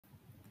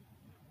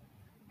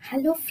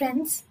Hello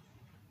friends,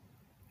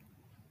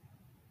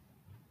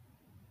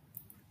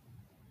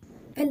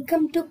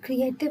 welcome to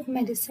Creative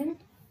Medicine.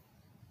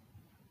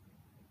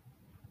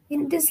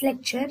 In this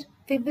lecture,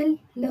 we will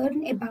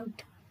learn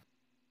about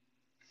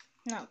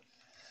Now,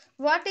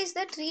 what is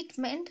the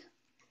treatment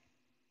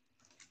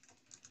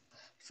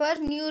for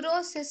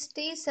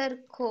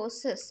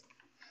neurocysticercosis?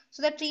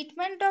 So, the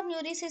treatment of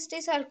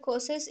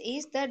neurocysticercosis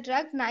is the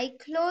drug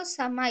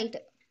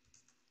niclosamide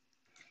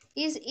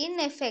is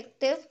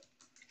ineffective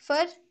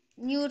for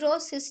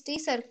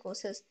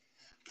neurocysticercosis.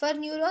 For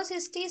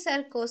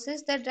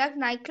neurocysticercosis, the drug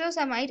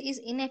niclosamide is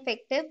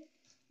ineffective.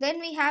 Then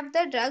we have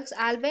the drugs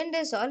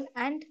albendazole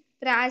and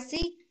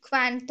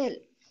praziquantel.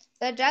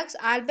 The drugs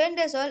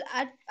albendazole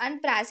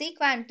and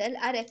praziquantel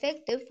are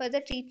effective for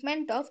the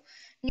treatment of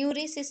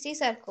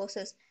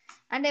neurocysticercosis.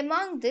 And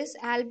among this,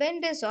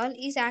 albendazole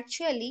is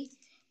actually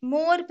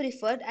more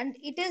preferred, and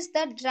it is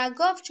the drug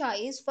of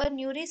choice for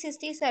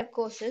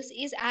neurocysticercosis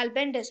is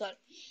albendazole.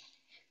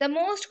 The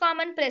most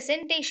common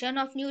presentation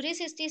of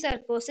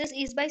neurocysticercosis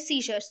is by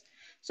seizures.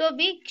 So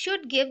we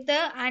should give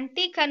the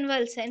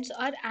anticonvulsants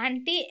or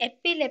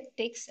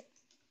anti-epileptics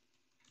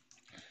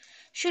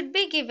should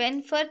be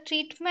given for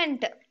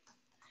treatment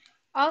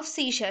of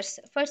seizures.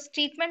 For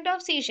treatment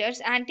of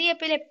seizures,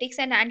 anti-epileptics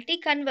and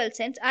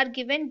anticonvulsants are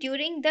given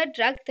during the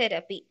drug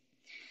therapy.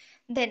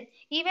 Then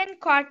even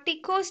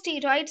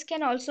corticosteroids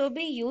can also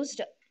be used.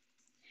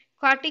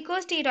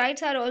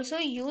 Corticosteroids are also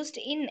used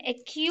in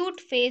acute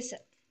phase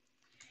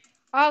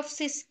of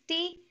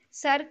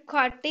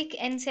cystic-sarcotic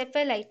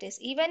encephalitis.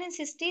 Even in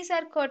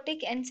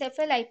cystic-sarcotic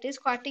encephalitis,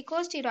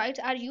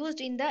 corticosteroids are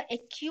used in the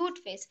acute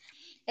phase.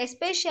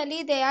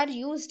 Especially they are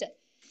used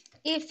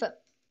if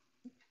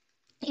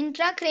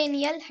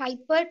intracranial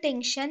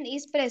hypertension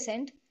is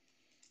present,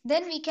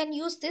 then we can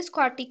use this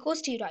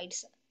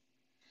corticosteroids.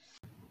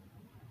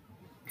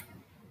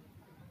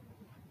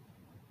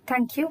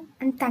 thank you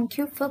and thank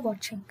you for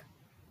watching.